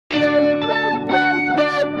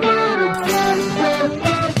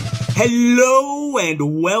Hello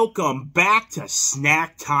and welcome back to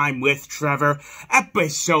Snack Time with Trevor,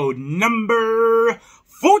 episode number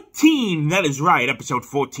 14. That is right, episode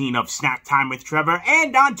 14 of Snack Time with Trevor.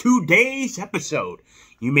 And on today's episode,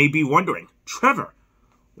 you may be wondering, Trevor,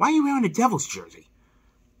 why are you wearing a Devils jersey?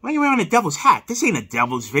 Why are you wearing a Devils hat? This ain't a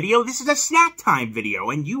Devils video, this is a Snack Time video,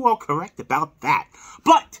 and you are correct about that.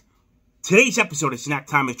 But today's episode of Snack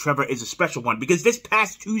Time with Trevor is a special one because this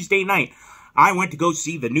past Tuesday night, I went to go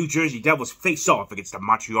see the New Jersey Devils face off against the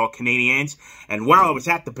Montreal Canadiens, and while I was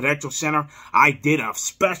at the Prudential Center, I did a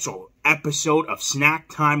special episode of Snack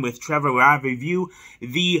Time with Trevor where I review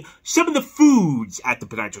some of the foods at the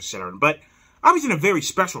Prudential Center. But I was in a very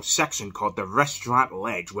special section called the Restaurant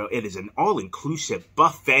Ledge, where it is an all-inclusive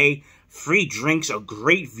buffet, free drinks, a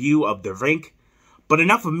great view of the rink. But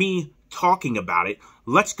enough of me talking about it.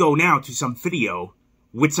 Let's go now to some video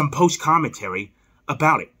with some post-commentary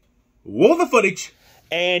about it. Roll the footage.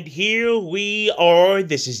 And here we are.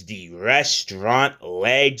 This is the Restaurant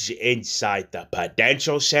Ledge inside the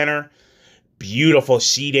Prudential Center. Beautiful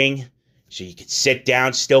seating, so you can sit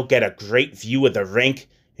down, still get a great view of the rink,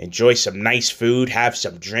 enjoy some nice food, have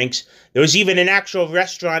some drinks. There was even an actual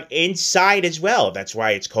restaurant inside as well. That's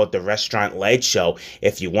why it's called the Restaurant Ledge. So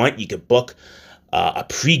if you want, you could book a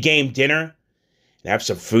pre-game dinner and have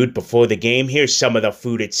some food before the game. Here's some of the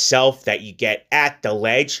food itself that you get at the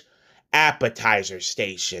Ledge. Appetizer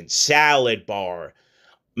station, salad bar,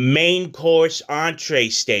 main course entree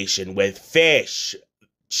station with fish,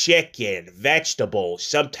 chicken, vegetables,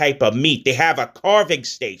 some type of meat. They have a carving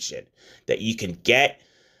station that you can get.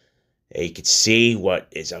 You can see what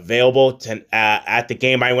is available at the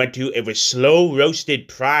game I went to. It was slow roasted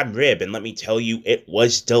prime rib, and let me tell you, it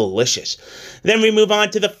was delicious. Then we move on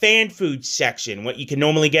to the fan food section, what you can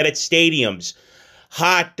normally get at stadiums.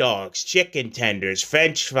 Hot dogs, chicken tenders,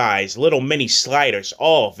 french fries, little mini sliders,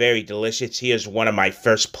 all very delicious. Here's one of my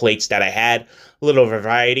first plates that I had. A little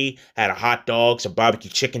variety. Had a hot dog, some barbecue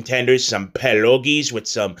chicken tenders, some pierogies with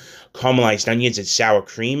some caramelized onions and sour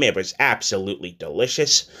cream. It was absolutely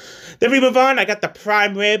delicious. Then we move on. I got the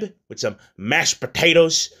prime rib with some mashed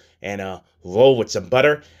potatoes and a roll with some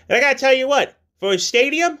butter. And I gotta tell you what, for a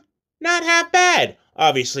stadium, not half bad.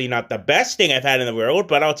 Obviously not the best thing I've had in the world,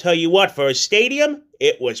 but I'll tell you what, for a stadium,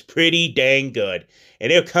 it was pretty dang good.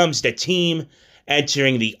 And here comes the team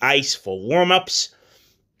entering the ice for warm-ups.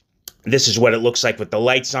 This is what it looks like with the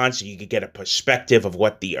lights on, so you can get a perspective of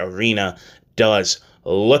what the arena does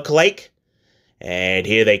look like. And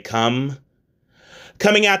here they come.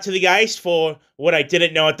 Coming out to the ice for what I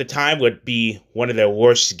didn't know at the time would be one of their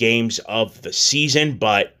worst games of the season,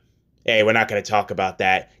 but hey, we're not going to talk about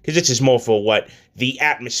that, because this is more for what the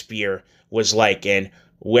atmosphere was like and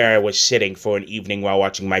where I was sitting for an evening while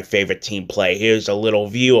watching my favorite team play. Here's a little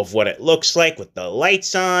view of what it looks like with the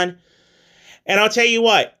lights on. And I'll tell you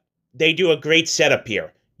what, they do a great setup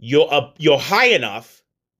here. You're high enough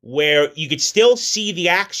where you could still see the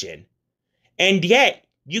action, and yet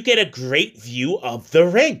you get a great view of the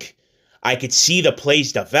rink. I could see the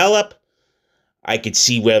plays develop. I could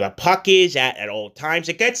see where the puck is at all times.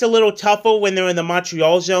 It gets a little tougher when they're in the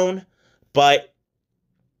Montreal zone, but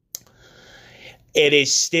it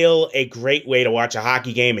is still a great way to watch a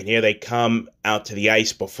hockey game. And here they come out to the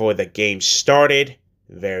ice before the game started.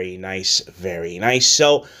 Very nice, very nice.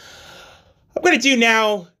 So I'm going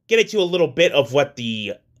to get into a little bit of what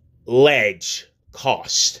the Ledge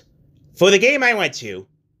cost. For the game I went to,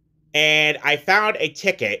 and I found a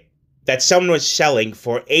ticket that someone was selling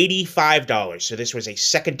for $85. So this was a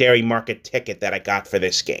secondary market ticket that I got for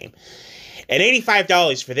this game. And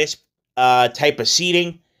 $85 for this type of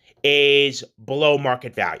seating is below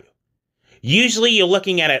market value. Usually you're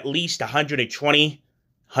looking at least $120,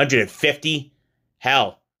 $150,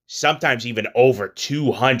 hell, sometimes even over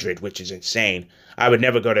 $200, which is insane. I would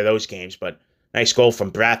never go to those games, but nice goal from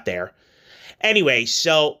Brat there. Anyway,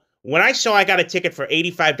 so when I saw I got a ticket for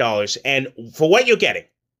 $85, and for what you're getting,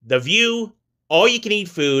 the view, all-you-can-eat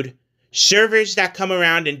food, servers that come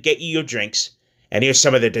around and get you your drinks. And here's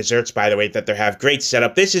some of the desserts, by the way, that they have. Great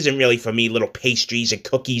setup. This isn't really for me. Little pastries and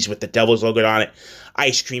cookies with the Devils logo on it.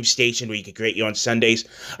 Ice cream station where you could grate you on Sundays.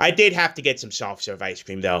 I did have to get some soft-serve ice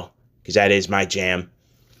cream, though, because that is my jam.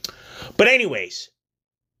 But anyways,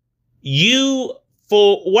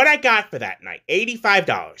 for what I got for that night,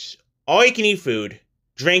 $85, all-you-can-eat food,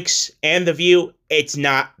 drinks, and the view, it's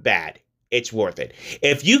not bad. It's worth it.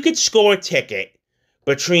 If you could score a ticket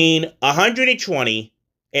between $120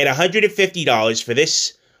 and $150 for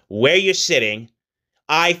this, where you're sitting,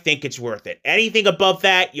 I think it's worth it. Anything above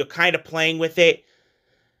that, you're kind of playing with it,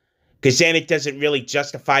 because then it doesn't really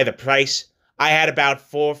justify the price. I had about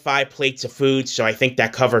 4 or 5 plates of food, so I think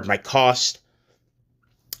that covered my cost.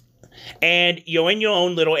 And you're in your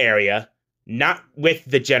own little area, not with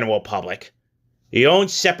the general public. Your own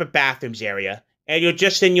separate bathrooms area, and you're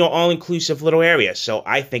just in your all-inclusive little area. So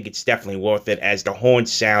I think it's definitely worth it as the horn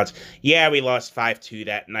sounds. Yeah, we lost 5-2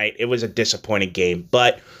 that night. It was a disappointing game,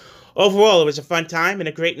 but overall, it was a fun time and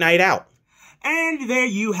a great night out. And there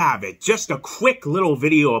you have it. Just a quick little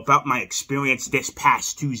video about my experience this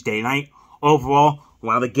past Tuesday night. Overall,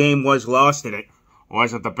 while the game was lost and it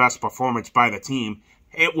wasn't the best performance by the team,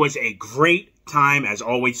 it was a great time, as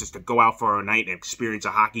always, just to go out for a night and experience a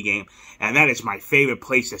hockey game. And that is my favorite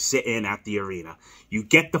place to sit in at the arena. You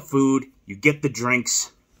get the food, you get the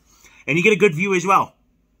drinks, and you get a good view as well.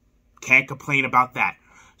 Can't complain about that.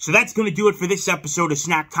 So that's going to do it for this episode of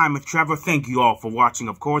Snack Time with Trevor. Thank you all for watching,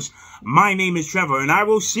 of course. My name is Trevor, and I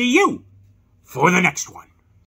will see you for the next one.